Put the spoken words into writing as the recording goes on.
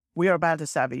We are Banter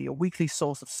Savvy, your weekly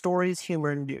source of stories, humor,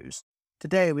 and news.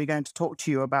 Today, we're going to talk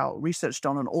to you about research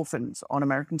done on orphans on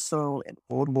American soil in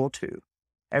World War II.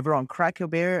 Everyone, crack your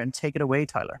beer and take it away,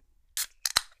 Tyler.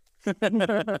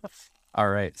 All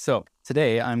right. So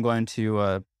today I'm going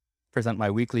to present my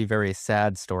weekly very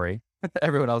sad story.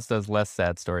 Everyone else does less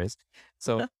sad stories.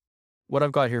 So what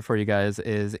I've got here for you guys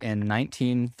is in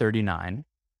 1939,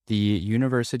 the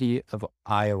University of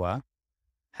Iowa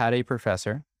had a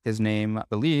professor. His name, I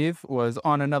believe, was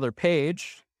on another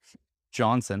page,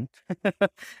 Johnson,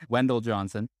 Wendell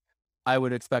Johnson. I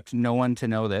would expect no one to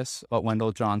know this, but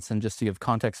Wendell Johnson, just to give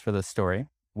context for this story,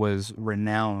 was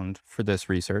renowned for this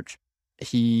research.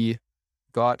 He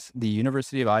got the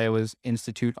University of Iowa's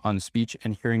Institute on Speech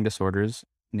and Hearing Disorders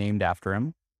named after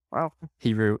him. Wow.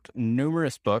 He wrote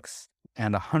numerous books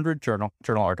and 100 journal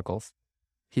articles.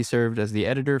 He served as the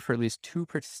editor for at least 2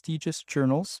 prestigious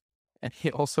journals, and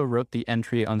he also wrote the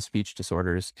entry on speech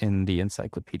disorders in the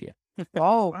encyclopedia.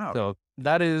 Oh, Wow. So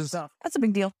that is, Stuff. that's a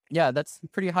big deal. yeah, that's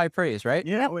pretty high praise, right?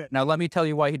 Yeah. Oh, yeah. Now let me tell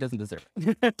you why he doesn't deserve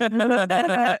it.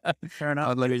 Fair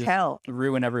enough. Let me just Hell.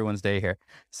 ruin everyone's day here.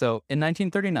 So in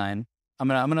 1939, I'm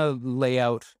gonna lay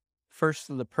out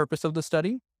first the purpose of the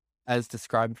study, as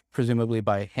described presumably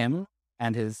by him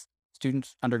and his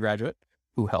student undergraduate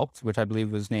who helped, which I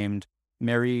believe was named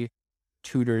Mary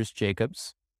Tudors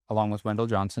Jacobs, along with Wendell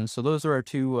Johnson. So those are our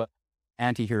 2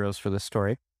 anti-heroes for this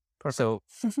story. Perfect. So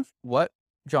what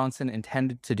Johnson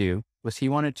intended to do was he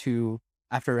wanted to,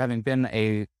 after having been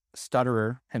a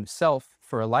stutterer himself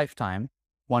for a lifetime,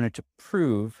 wanted to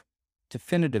prove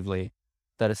definitively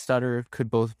that a stutter could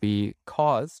both be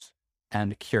caused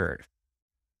and cured.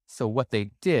 So what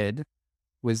they did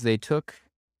was they took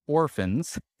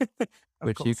orphans,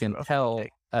 which you course, can rough. tell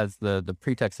Okay. as the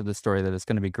pretext of the story that it's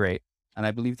going to be great. And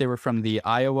I believe they were from the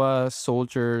Iowa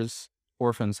Soldiers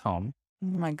Orphans Home. Oh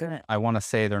my goodness. I want to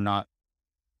say they're not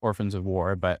orphans of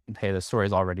war, but hey, the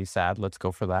story's already sad. Let's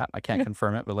go for that. I can't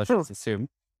confirm it, but let's just assume.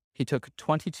 He took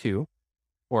 22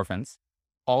 orphans,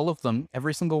 all of them,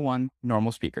 every single one,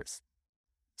 normal speakers.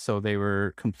 So they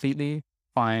were completely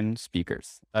fine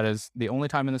speakers. That is the only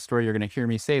time in the story you're going to hear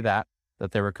me say that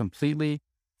they were completely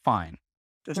fine.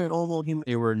 Just normal human.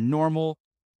 They were normal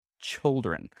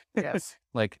children. Yes.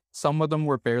 Like some of them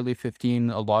were barely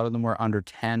 15, a lot of them were under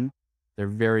 10. They're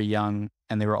very young,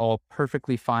 and they were all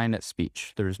perfectly fine at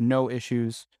speech. There's no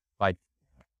issues by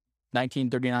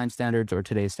 1939 standards or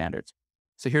today's standards.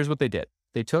 So here's what they did.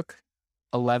 They took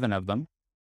 11 of them,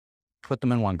 put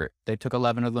them in one group. They took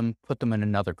 11 of them, put them in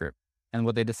another group. And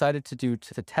what they decided to do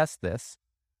to test this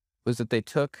was that they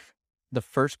took the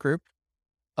first group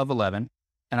of 11,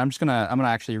 and I'm gonna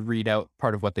actually read out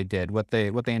part of what they did. What they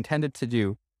intended to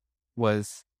do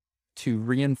was to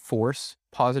reinforce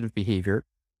positive behavior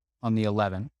on the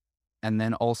 11, and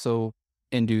then also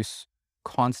induce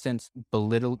constant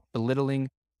belittling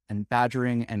and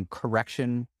badgering and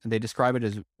correction. And they describe it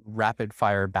as rapid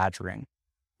fire badgering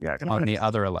Yeah. on the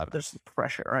other 11. There's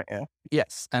pressure, right? Yeah.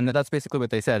 Yes, and that's basically what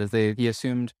they said. Is he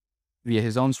assumed via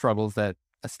his own struggles that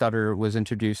a stutter was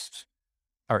induced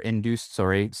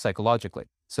psychologically.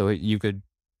 So you could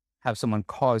have someone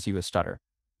cause you a stutter.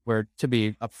 Where, to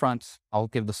be upfront, I'll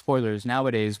give the spoilers.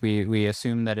 Nowadays, we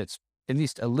assume that it's at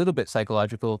least a little bit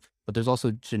psychological, but there's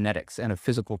also genetics and a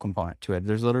physical component to it.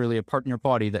 There's literally a part in your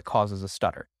body that causes a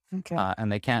stutter, Okay.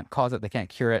 and they can't cause it. They can't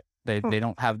cure it. They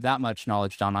don't have that much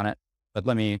knowledge done on it. But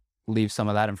let me leave some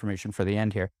of that information for the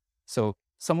end here. So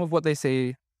some of what they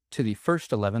say to the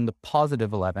first 11, the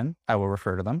positive 11, I will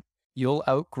refer to them. You'll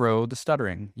outgrow the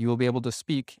stuttering. You will be able to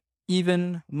speak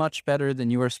even much better than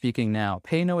you are speaking now.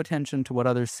 Pay no attention to what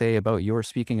others say about your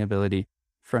speaking ability,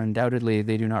 for undoubtedly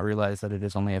they do not realize that it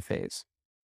is only a phase.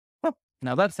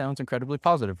 Now that sounds incredibly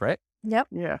positive, right? Yep.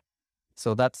 Yeah.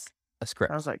 So that's a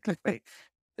script. I was like, wait.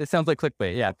 It sounds like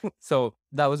clickbait, yeah. So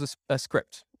that was a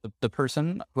script. The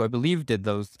person who I believe did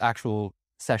those actual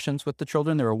sessions with the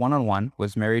children, they were one-on-one,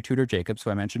 was Mary Tudor Jacobs, who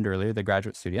I mentioned earlier, the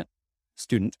graduate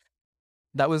student.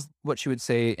 That was what she would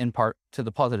say in part to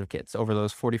the positive kids over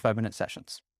those 45-minute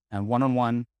sessions. And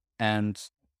one-on-one, and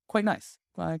quite nice.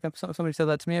 Like if somebody said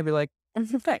that to me, I'd be like,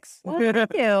 thanks. Well,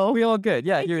 thank you. We all good.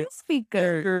 Yeah, I you're do speak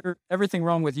good. everything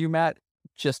wrong with you, Matt.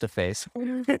 Just a face.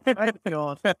 Thank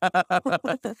God.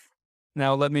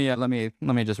 Now let me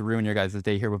just ruin your guys'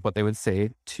 day here with what they would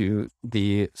say to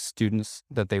the students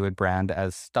that they would brand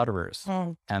as stutterers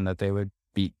and that they would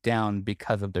beat down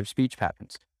because of their speech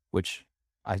patterns, which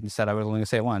I said I was only going to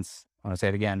say it once. I want to say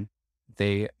it again.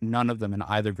 none of them in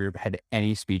either group had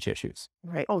any speech issues.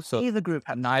 Right. Oh, So either group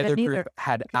had. Neither neither. group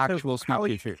had So actual how are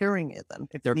speech you issues. curing it then?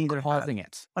 If They're neither had? causing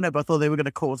it. I know, but I thought they were going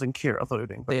to cause and cure. I thought they were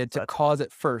doing They both. had to but- cause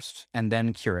it first and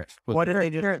then cure it. Why did they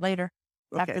just? Cure it later.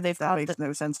 after they've that caused makes it.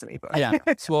 no sense to me. But Yeah.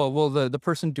 So, well, the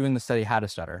person doing the study had a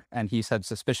stutter, and he said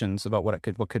suspicions about what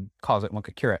could cause it and what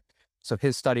could cure it. So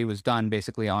his study was done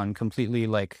basically on completely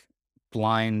like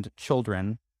blind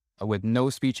children with no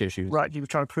speech issues. right, you were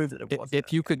trying to prove that it was.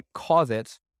 If you could cause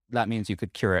it, that means you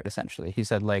could cure it. Essentially, he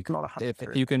said like not a if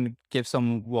hundred. you can give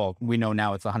some. Well, we know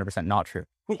now it's 100% not true.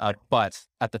 But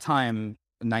at the time,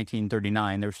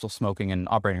 1939, they were still smoking in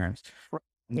operating rooms.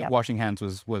 Yeah. Washing hands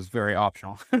was very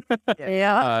optional.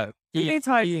 Yeah. It's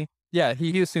hard.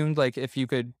 He assumed like if you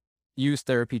could use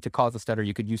therapy to cause a stutter,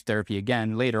 you could use therapy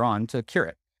again later on to cure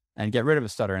it and get rid of a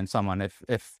stutter in someone if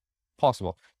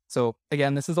possible. So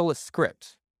again, this is all a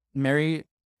script. Mary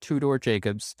Tudor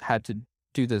Jacobs had to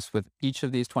do this with each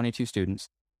of these 22 students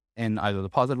in either the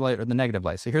positive light or the negative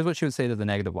light. So here's what she would say to the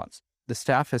negative ones. The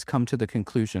staff has come to the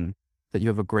conclusion that you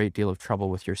have a great deal of trouble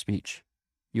with your speech.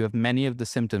 You have many of the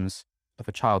symptoms of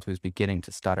a child who is beginning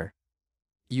to stutter.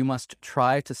 You must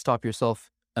try to stop yourself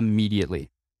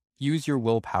immediately. Use your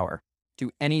willpower.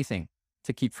 Do anything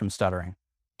to keep from stuttering.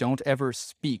 Don't ever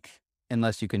speak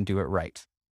unless you can do it right.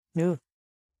 No.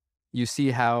 You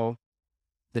see how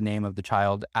the name of the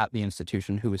child at the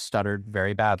institution who was stuttered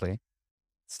very badly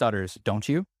stutters, don't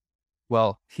you?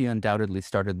 Well, he undoubtedly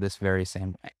started this very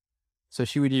same way. So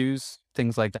she would use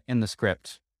things like that in the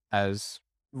script as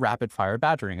rapid fire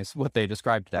badgering is what they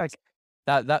described it as.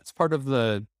 That's part of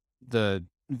the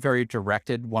very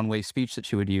directed one-way speech that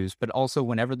she would use, but also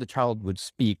whenever the child would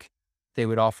speak, they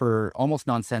would offer almost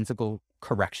nonsensical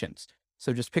corrections.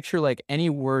 So just picture like any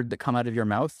word that come out of your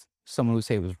mouth, someone would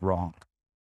say it was wrong.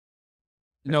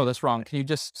 No, that's wrong. Can you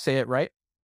just say it right?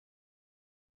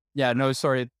 Yeah, no,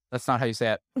 sorry. That's not how you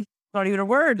say it. Not even a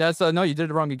word. That's no, you did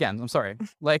it wrong again. I'm sorry.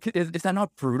 Like, is that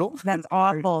not brutal? That's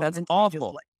awful. That's Just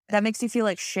awful. like, That makes you feel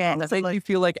like shit. That makes you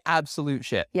feel like absolute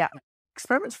shit.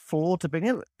 experiments flawed to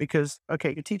begin with because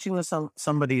okay, you're teaching this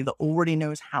somebody that already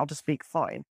knows how to speak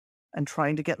fine, and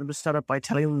trying to get them to stutter by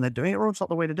telling them they're doing it wrong. It's not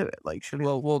the way to do it. Like, surely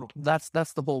Well, that's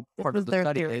the whole part was of the their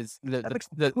study theory. is that makes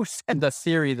the no sense. the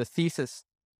theory, the thesis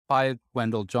by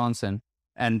Wendell Johnson.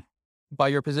 And by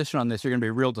your position on this, you're going to be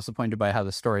real disappointed by how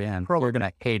the story ends. Probably. You're going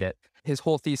to hate it. His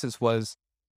whole thesis was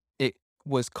it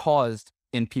was caused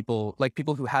in people, like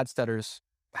people who had stutters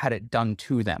had it done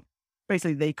to them.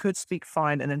 Basically, they could speak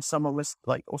fine, and then someone was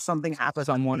like, or something happened.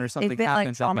 Someone or something been, like,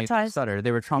 happens that made them traumatized? stutter.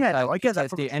 They were Yeah, traumatized, no, I get that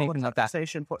from PTSD, anything like that.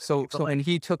 traumatization point of So view, but, so when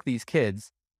he took these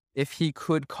kids, if he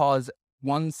could cause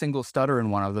one single stutter in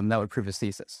one of them, that would prove his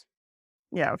thesis.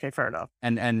 yeah, okay, fair enough.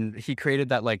 And he created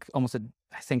that like almost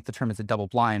I think the term is a double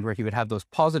blind, where he would have those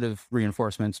positive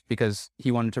reinforcements because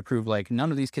he wanted to prove like none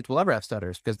of these kids will ever have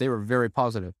stutters because they were very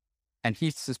positive. And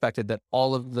he suspected that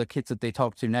all of the kids that they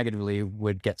talked to negatively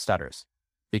would get stutters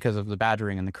because of the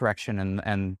badgering and the correction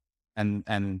and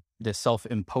the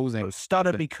self-imposing. So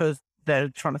stutter because they're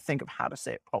trying to think of how to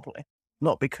say it properly,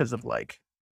 not because of like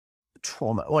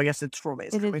trauma. Well, I guess it's trauma.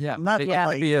 It's It is- coming Yeah, from that, it but, could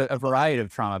like, be a variety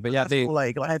of trauma, but yeah, that's they more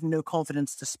like I have no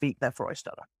confidence to speak, therefore I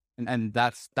stutter. and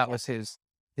that was his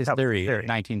That was theory, his theory. in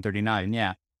 1939.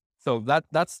 Yeah, so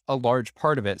that's a large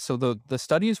part of it. So the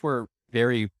studies were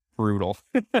very brutal,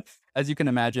 as you can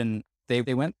imagine. They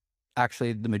went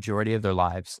actually the majority of their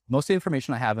lives. Most of the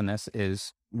information I have in this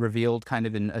is revealed kind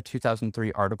of in a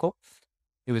 2003 article.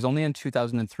 It was only in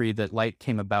 2003 that light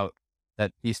came about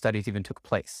that these studies even took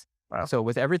place. Wow. So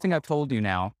with everything I've told you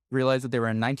now, realize that they were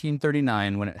in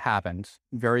 1939 when it happened,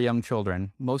 very young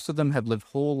children. Most of them have lived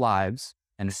whole lives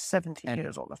and 17 and-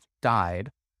 years old.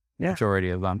 died, Yeah. majority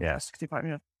of them. Yeah, 65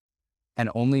 years. And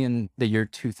only in the year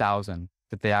 2000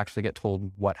 did they actually get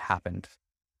told what happened.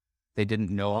 They didn't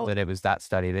know Oh. that it was that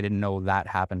study. They didn't know that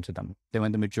happened to them. They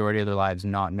went the majority of their lives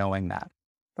not knowing that.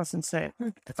 That's insane.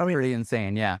 It's I mean- pretty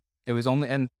insane. Yeah. It was only,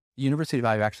 and University of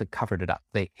Iowa actually covered it up.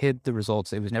 They hid the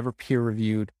results. It was never peer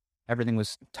reviewed. Everything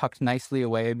was tucked nicely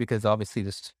away because obviously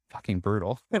just fucking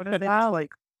brutal. What did they just,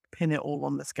 like pin it all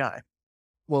on this guy?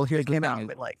 Well, They here's the came out thing.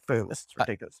 with like, boom, this is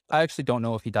ridiculous. I actually don't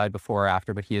know if he died before or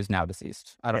after, but he is now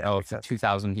deceased. I don't Yeah, know makes if in sense.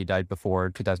 2000 he died before,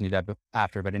 2000 he died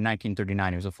after, but in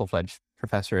 1939 he was a full-fledged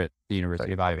professor at the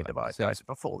University of Iowa. So Guys,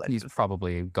 before then, he's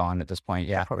probably gone at this point.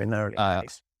 Yeah. probably in the early Uh,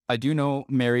 90s. I do know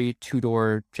Mary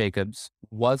Tudor Jacobs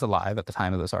was alive at the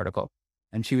time of this article,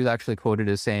 and she was actually quoted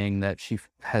as saying that she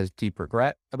has deep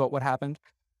regret about what happened.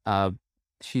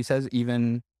 She says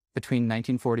even between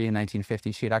 1940 and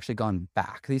 1950, she had actually gone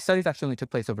back. These studies actually only took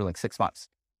place over like 6 months,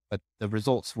 but the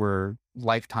results were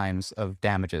lifetimes of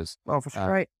damages. Oh, for sure.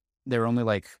 Right. They were only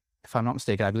like if I'm not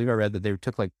mistaken, I believe I read that they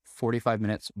took like 45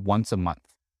 minutes once a month,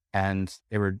 and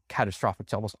they were catastrophic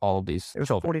to almost all of these It was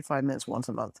children. 45 minutes once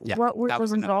a month. Yeah, What were that the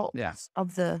was enough. results Yeah.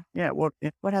 of the,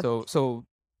 What happened? So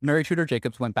Mary Tudor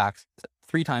Jacobs went back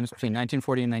 3 times between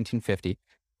 1940 and 1950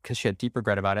 because she had deep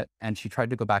regret about it, and she tried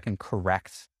to go back and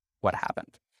correct what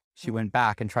happened. She went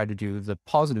back and tried to do the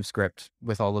positive script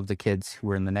with all of the kids who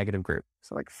were in the negative group.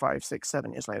 So like 5, 6,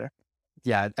 7 years later.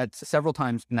 Yeah, at several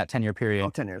times in that 10-year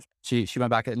period. 10 years. She went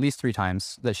back at least 3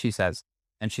 times, that she says.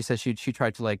 And she says she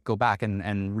tried to like go back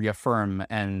and reaffirm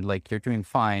and like, you're doing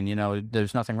fine, you know,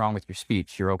 there's nothing wrong with your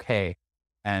speech, you're okay.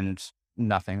 And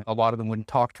nothing. A lot of them wouldn't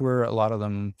talk to her. A lot of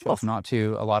them chose not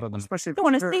to. A lot of them. Especially I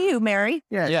want to see you, Mary.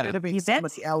 Yeah, Yeah. it could have been You bet.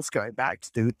 somebody else going back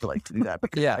to do that.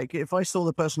 Because, Yeah. like, if I saw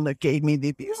the person that gave me the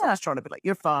abuse, I was trying to be like,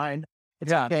 you're fine. It's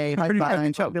Yeah. okay. High Pretty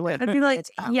much. five. I'd be like, I'd be like,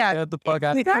 It's out. yeah, Get the plug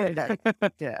out.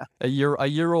 yeah. A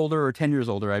year older or 10 years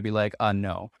older, I'd be like,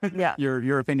 no, yeah.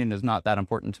 your opinion is not that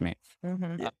important to me.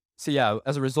 Mm-hmm. So yeah,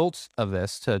 as a result of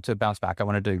this, to bounce back, I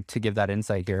wanted to give that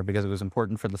insight here because it was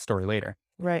important for the story later.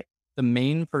 Right. The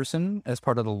main person, as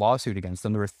part of the lawsuit against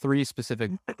them, there were 3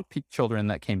 specific children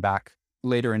that came back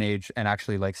later in age and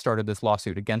actually like started this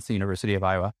lawsuit against the University of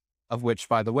Iowa, of which,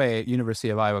 by the way, University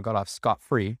of Iowa got off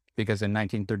scot-free because in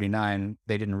 1939,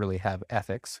 they didn't really have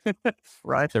ethics.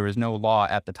 Right. There was no law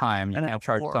at the time. You And can't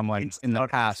charge or someone it's in the not-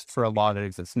 past for a law that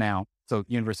exists now. So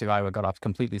University of Iowa got off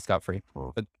completely scot-free.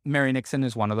 Cool. But Mary Nixon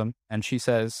is one of them. And she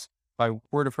says, by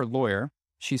word of her lawyer,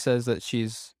 she says that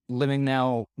she's living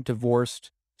now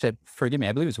divorced. Forgive me,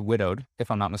 I believe it's widowed, if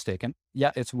I'm not mistaken.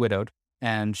 Yeah, it's widowed.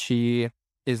 And she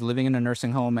is living in a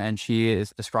nursing home, and she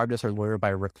is described as her lawyer by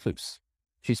a recluse.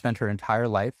 She spent her entire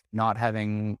life not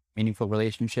having meaningful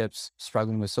relationships,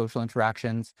 struggling with social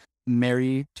interactions.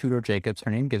 Mary Tudor Jacobs,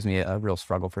 her name gives me a real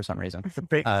struggle for some reason. It's a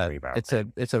big three barrel.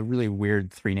 It's a really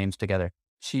weird 3 names together.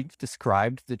 She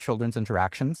described the children's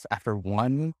interactions after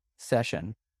one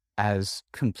session as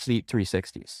complete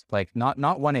 360s, like not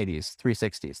 180s,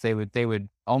 360s. They would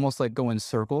almost like go in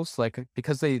circles, like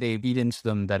because they beat into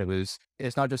them that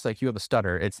it's not just like you have a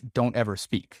stutter. It's don't ever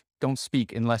speak. Don't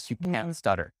speak unless you can't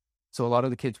stutter. So a lot of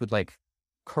the kids would like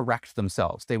correct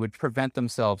themselves. They would prevent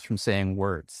themselves from saying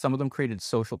words. Some of them created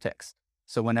social tics.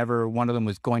 So whenever one of them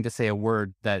was going to say a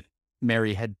word that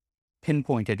Mary had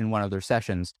pinpointed in one of their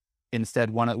sessions, instead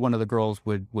one of the girls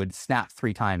would snap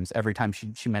 3 times every time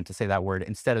she meant to say that word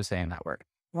instead of saying that word.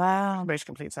 Wow. Makes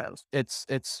complete sense.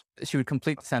 She would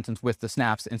complete the sentence with the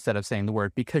snaps instead of saying the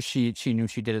word because she knew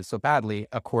she did it so badly,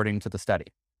 according to the study,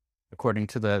 according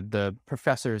to the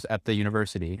professors at the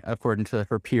university, according to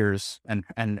her peers, and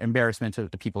embarrassment to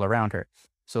the people around her.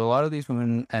 So a lot of these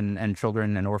women and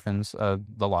children and orphans, a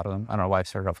lot of them, I don't know why I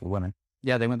started off with women.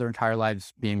 Yeah, they went their entire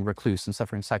lives being recluse and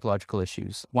suffering psychological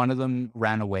issues. One of them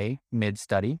ran away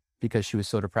mid-study because she was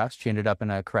so depressed. She ended up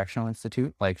in a correctional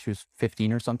institute, like she was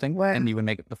 15 or something, Wow. and even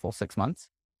make it the full 6 months.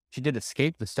 She did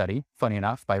escape the study, funny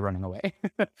enough, by running away.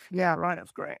 Yeah, right.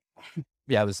 That's great.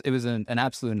 Yeah, it was an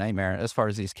absolute nightmare as far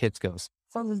as these kids goes.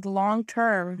 So there's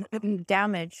long-term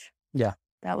damage. Yeah.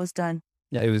 That was done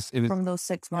Yeah, it was. from those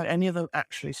 6 Might months. any of them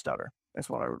actually stutter? That's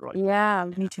what I would like. Yeah,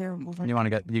 me too.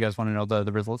 You guys want to know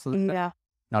the results of this? Yeah.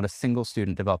 Not a single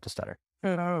student developed a stutter.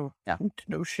 No. Yeah.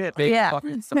 No shit. Big Yeah.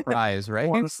 fucking surprise, right?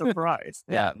 What a surprise.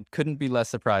 Yeah, couldn't be less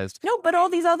surprised. No, but all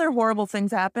these other horrible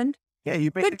things happened. Yeah,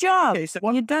 you Good job. Okay, so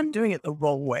what You done. doing it the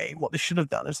wrong way. What they should have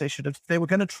done is they were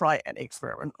going to try any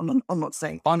experiment. I'm not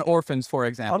saying On orphans, for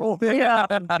example. Yeah.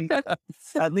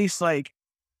 at least like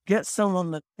get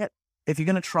someone if you're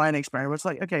going to try an experiment, it's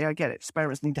like, okay, I get it.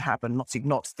 Experiments need to happen, not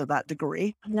to that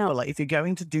degree. But No. like if you're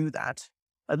going to do that,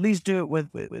 at least do it with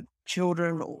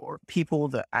children or people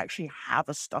that actually have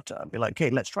a stutter and be like, okay,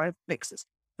 let's try and fix this.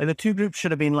 Like the 2 groups should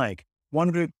have been like,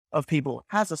 one group of people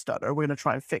has a stutter. We're going to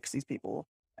try and fix these people.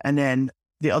 And then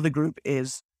the other group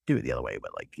is do it the other way.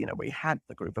 But like, we had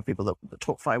the group of people that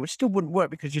talk fire, which still wouldn't work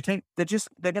because they're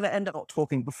going to end up not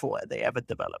talking before they ever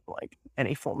develop like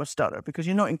any form of stutter because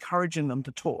you're not encouraging them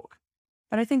to talk.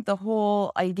 But I think the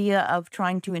whole idea of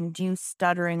trying to induce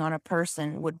stuttering on a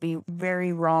person would be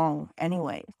very wrong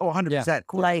anyway. Oh, 100%.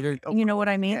 Cool. Like, You're- you know what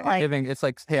I mean? Yeah. Like, It's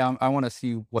like, hey, I want to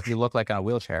see what you look like on a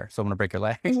wheelchair, so I'm going to break your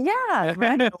leg. yeah,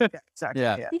 right. Yeah, exactly.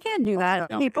 Yeah. Yeah. You can't do that,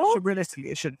 No, people. so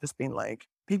realistically, it should have just been like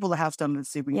people that have stutter, let's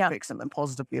see if we can Yeah. fix them and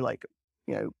positively like,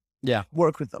 Yeah.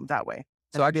 work with them that way.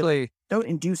 So actually, Don't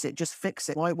induce it, just fix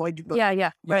it. Why do Yeah,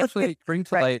 yeah. you Right. actually bring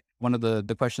to Right. light one of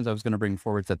the questions I was going to bring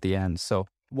forwards at the end. So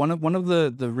one of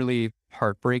the really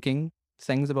heartbreaking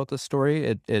things about this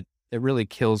story, it really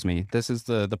kills me. This is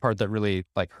the part that really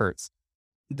like hurts.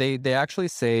 They actually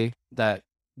say that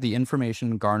the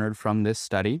information garnered from this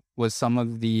study was some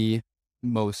of the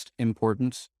most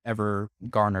importance ever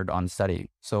garnered on study.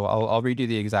 So I'll read you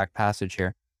the exact passage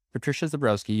here. Patricia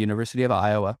Zabrowski, University of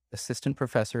Iowa, assistant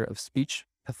professor of speech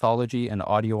pathology and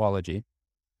audiology,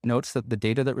 notes that the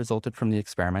data that resulted from the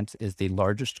experiment is the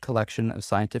largest collection of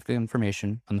scientific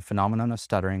information on the phenomenon of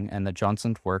stuttering, and that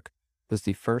Johnson's work was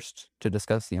the first to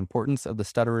discuss the importance of the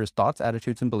stutterer's thoughts,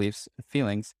 attitudes, and beliefs, and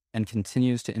feelings, and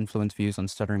continues to influence views on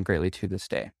stuttering greatly to this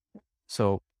day.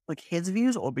 So, Like his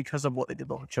views, or because of what they did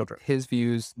on children? his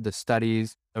views, the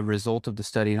studies, a result of the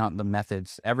study, not the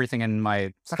methods. Everything in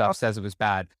my stuff says it was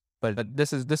bad. But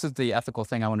this is the ethical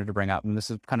thing I wanted to bring up, and this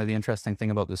is kind of the interesting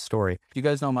thing about this story. Do you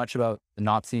guys know much about the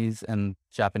Nazis and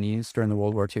Japanese during the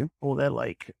World War II? All their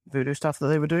like voodoo stuff that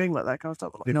they were doing, like that kind of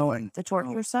stuff. Like, No, The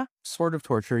torture stuff? sort of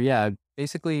torture, yeah.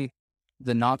 Basically,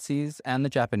 the Nazis and the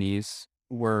Japanese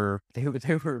were they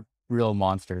were real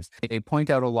monsters. They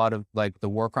point out a lot of like the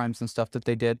war crimes and stuff that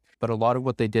they did, but a lot of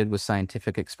what they did was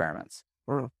scientific experiments.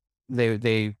 Oh.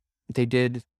 They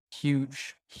did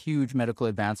huge medical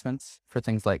advancements for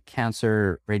things like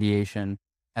cancer, radiation,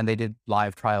 and they did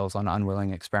live trials on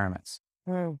unwilling experiments.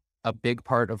 A big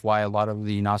part of why a lot of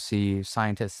the Nazi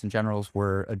scientists and generals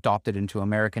were adopted into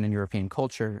American and European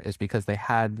culture is because they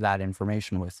had that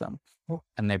information with them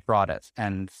and they brought it.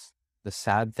 And the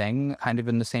sad thing, kind of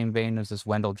in the same vein as this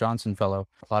Wendell Johnson fellow,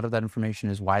 a lot of that information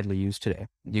is widely used today.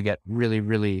 You get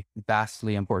really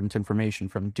vastly important information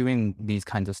from doing these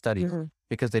kinds of studies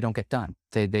because they don't get done.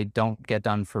 They don't get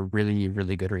done for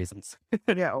really good reasons.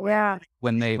 Yeah.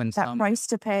 When That some price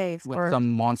to pay when for.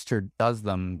 some monster does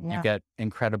them, you Yeah. get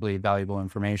incredibly valuable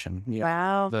information.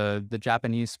 Wow. The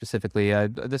Japanese specifically,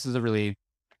 this is a really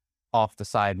off the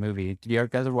side movie. Did you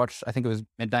guys ever watch, I think it was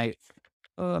Midnight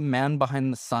Man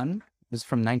Behind the Sun? It was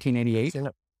from 1988. Seen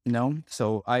it. No?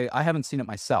 So I haven't seen it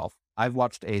myself. I've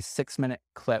watched a 6-minute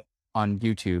clip on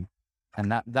YouTube,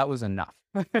 and that was enough.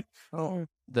 Oh.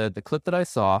 The clip that I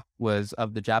saw was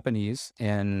of the Japanese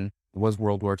was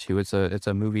World War II. It's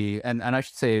a movie, and I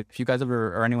should say, if you guys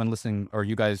ever, or anyone listening, or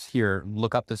you guys here,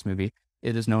 look up this movie,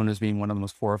 it is known as being one of the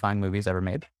most horrifying movies ever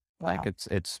made. Like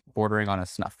it's bordering on a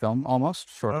snuff film almost,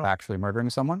 short of actually murdering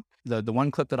someone. The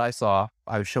one clip that I saw,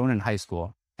 I was shown in high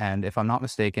school, and if I'm not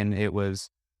mistaken, it was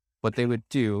what they would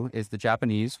do is the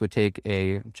Japanese would take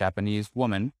a Japanese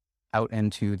woman out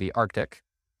into the Arctic.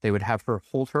 They would have her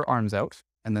hold her arms out,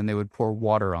 and then they would pour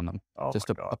water on them, Oh just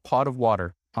my a God. pot of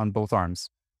water on both arms.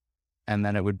 And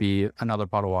then it would be another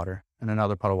pot of water and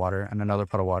another pot of water and another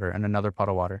pot of water and another pot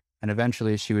of water. And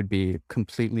eventually she would be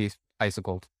completely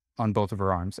icicled on both of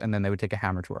her arms. And then they would take a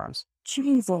hammer to her arms.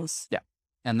 Jesus.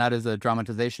 And that is a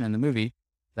dramatization in the movie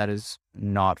that is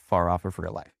not far off of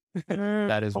real life.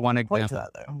 That is one Point to example. that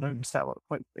though. I don't understand what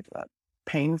point to that.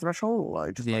 Pain threshold,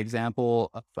 like just The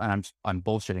example, and I'm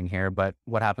bullshitting here, but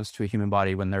what happens to a human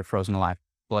body when they're frozen alive?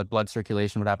 Blood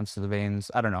circulation, what happens to the veins?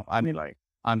 I don't know. I mean, like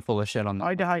I'm full of shit on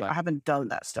that. I haven't done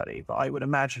that study, but I would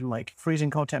imagine like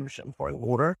freezing cold temperature and pouring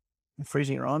water and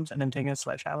freezing your arms and then taking a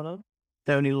sledgehammer.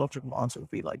 The only logical answer would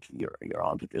be like your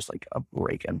arms would just like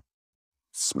break and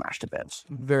smash to bits.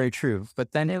 Very true.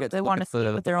 But then They- you get they to look wanna at see it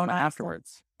the with their own eyes.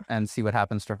 afterwards and see what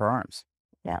happens to her arms.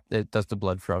 Yeah. Does the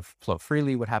blood flow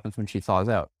freely? What happens when she thaws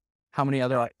out? How many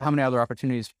other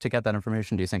opportunities to get that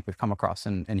information do you think we've come across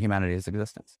in humanity's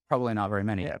existence? Probably not very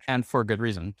many, Yeah. and for good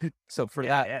reason. So for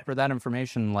that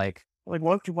information, like Like,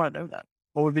 why would you want to know that?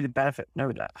 What would be the benefit of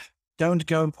knowing that? Don't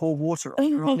go and pour water on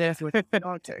your arms with the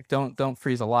Arctic. don't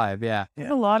freeze alive. Yeah,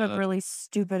 There's a lot of Uh, really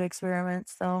stupid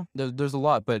experiments, though. there's a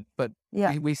lot, but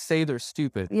Yeah. we say they're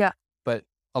stupid, Yeah. but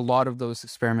a lot of those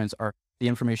experiments are the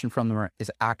information from them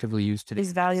is actively used today.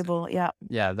 It's valuable. Yeah.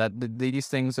 Yeah, these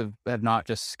things have not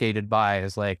just skated by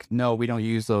as like, no, we don't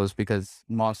use those because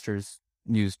monsters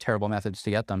use terrible methods to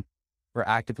get them. We're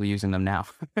actively using them now.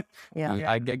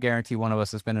 Yeah. I guarantee one of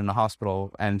us has been in a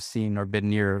hospital and seen or been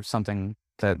near something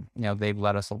that, they've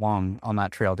led us along on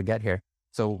that trail to get here.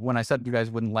 So when I said you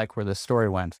guys wouldn't like where this story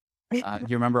went, you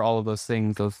remember all of those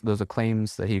things, those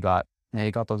acclaims that he got? Yeah,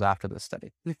 he got those after this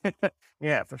study.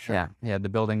 Yeah, for sure. Yeah, he had the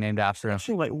building named after him.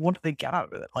 Actually, like, what did they get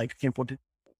out of it? Like,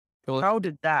 Well, how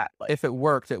did that? Like, if it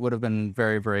worked, it would have been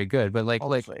very, very good. But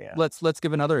obviously, yeah. let's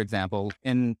give another example.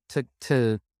 In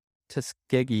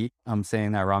Tuskegee, I'm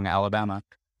saying that wrong, Alabama,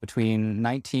 between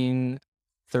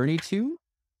 1932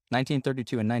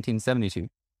 and 1972,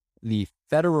 the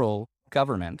federal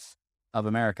government of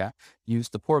America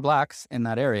used the poor blacks in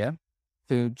that area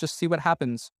to just see what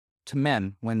happens to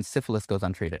men when syphilis goes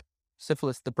untreated.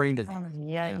 Syphilis, the brain disease.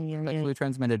 Yeah. Sexually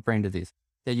transmitted brain disease.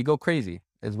 Yeah, you go crazy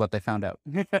is what they found out.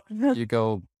 You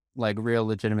go like real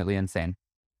legitimately insane.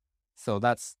 So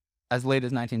that's as late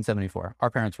as 1974. Our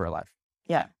parents were alive.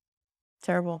 Yeah.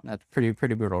 Terrible. That's pretty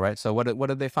brutal, right? So what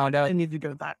did they find I out? need to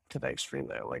go that to the extreme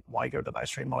though. Like, why go to that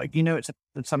extreme? Like, it's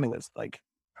something that's like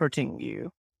hurting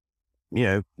you.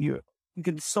 You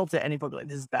can stop at any point. Like,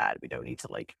 this is bad. We don't need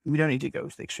to go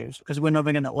to the extremes because we're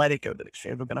never going to let it go to the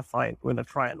extremes. We're going to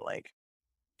try and like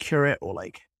cure it or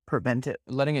like prevent it.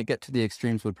 Letting it get to the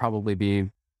extremes would probably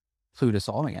be clue to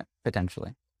solving it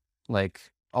potentially.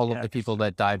 Like all of the people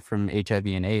that died from HIV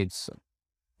and AIDS,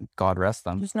 God rest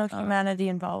them. There's no humanity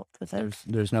involved with it.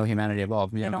 There's no humanity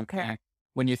involved. They don't care.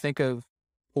 When you think of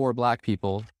poor Black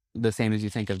people, the same as you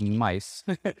think of mice,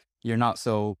 you're not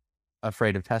so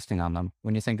afraid of testing on them.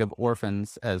 When you think of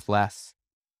orphans as less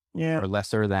or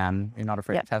lesser than, you're not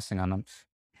afraid of testing on them.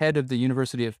 Head of the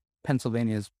University of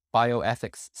Pennsylvania's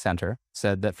Bioethics Center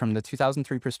said that from the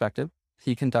 2003 perspective,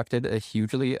 he conducted a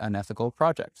hugely unethical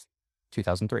project.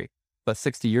 2003. But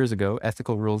 60 years ago,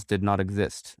 ethical rules did not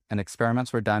exist, and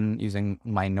experiments were done using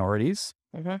minorities,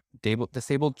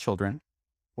 disabled children,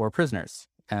 or prisoners.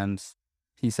 And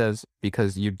he says,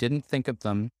 because you didn't think of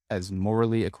them as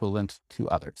morally equivalent to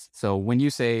others. So when you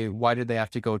say, why did they have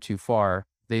to go too far?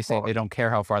 They say they don't care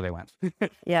how far they went.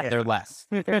 They're less.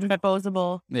 They're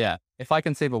disposable. Yeah. If I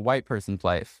can save a white person's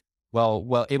life,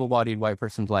 well, able-bodied white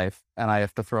person's life, and I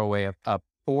have to throw away a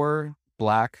poor,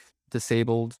 Black,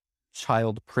 disabled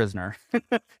child prisoner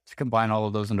to combine all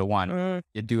of those into one,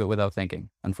 you do it without thinking.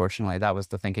 Unfortunately, that was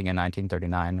the thinking in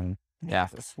 1939.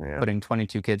 And putting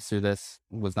 22 kids through this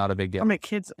was not a big deal. I mean,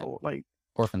 kids like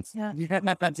orphans. Yeah.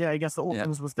 I guess the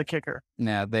orphans was the kicker.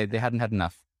 Yeah, they hadn't had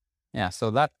enough. Yeah,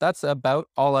 so that's about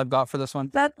all I've got for this one.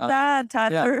 That's bad,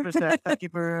 Tyler. Thank you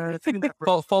for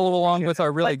follow along with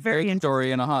our really great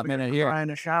story in a hot minute here. Cry in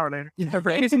a shower later. Yeah,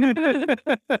 right.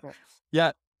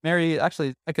 Yeah, Mary,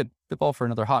 actually, I could spitball for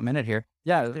another hot minute here.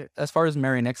 Yeah, as far as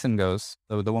Mary Nixon goes,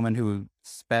 the woman who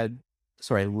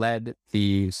led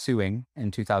the suing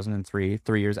in 2003,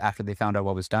 3 years after they found out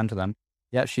what was done to them.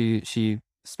 Yeah, she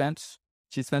spent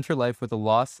her life with a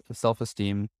loss of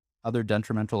self-esteem, other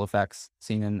detrimental effects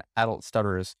seen in adult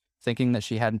stutterers, thinking that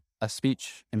she had a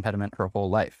speech impediment her whole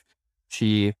life.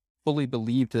 She fully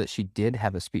believed that she did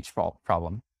have a speech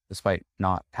problem, despite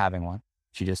not having one.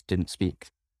 She just didn't speak.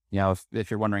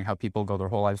 If you're wondering how people go their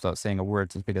whole lives without saying a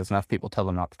word, it's because enough people tell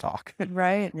them not to talk.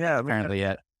 Right. Yeah. Apparently,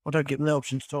 yeah. Well, don't give them the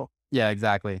option to talk. Yeah,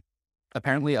 exactly.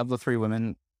 Apparently, of the three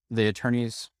women, the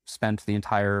attorneys spent the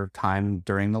entire time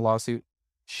during the lawsuit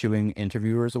shooing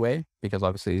interviewers away because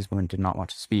obviously these women did not want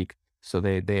to speak. So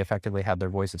they effectively had their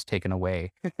voices taken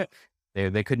away.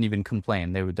 They couldn't even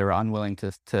complain. They were unwilling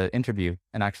to interview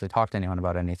and actually talk to anyone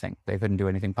about anything. They couldn't do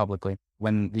anything publicly.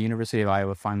 When the University of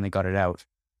Iowa finally got it out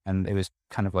and it was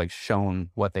kind of like shown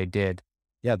what they did,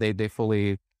 yeah, they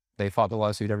fought the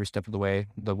lawsuit every step of the way.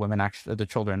 The women, actually, the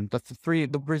children,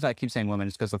 the reason I keep saying women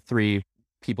is because the three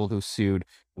people who sued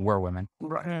were women.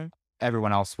 Right.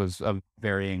 Everyone else was of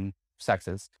varying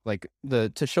sexes. Like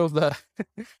to show the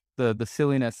the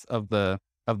silliness of the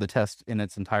test in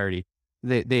its entirety,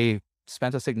 they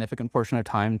spent a significant portion of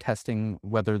time testing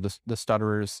whether the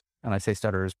stutterers, and I say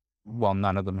stutterers, well,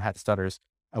 none of them had stutters,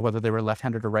 whether they were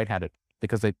left-handed or right-handed,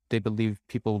 because they believed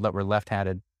people that were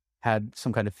left-handed had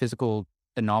some kind of physical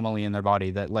anomaly in their body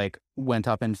that like went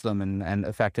up into them and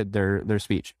affected their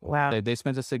speech. Wow. They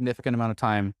spent a significant amount of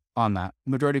time on that.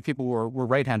 Majority of people were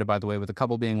right-handed, by the way, with a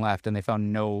couple being left, and they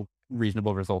found no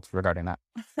reasonable results regarding that.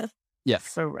 Yes.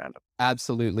 So random.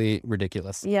 Absolutely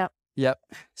ridiculous. Yep.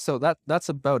 So that's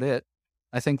about it.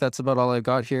 I think that's about all I've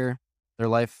got here. Their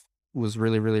life was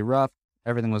really, really rough.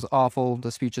 Everything was awful.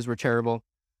 The speeches were terrible.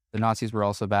 The Nazis were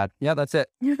also bad. Yeah, that's it.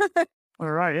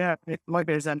 All right. Yeah. My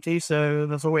beer is empty, so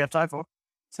that's all we have time for.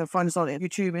 So find us on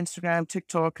YouTube, Instagram,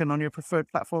 TikTok, and on your preferred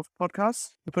platform for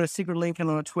podcasts. We put a secret link in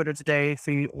on our Twitter today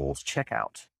for you all to check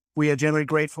out. We are generally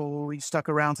grateful you stuck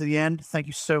around to the end. Thank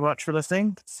you so much for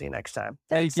listening. See you next time.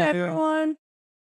 Thanks, everyone.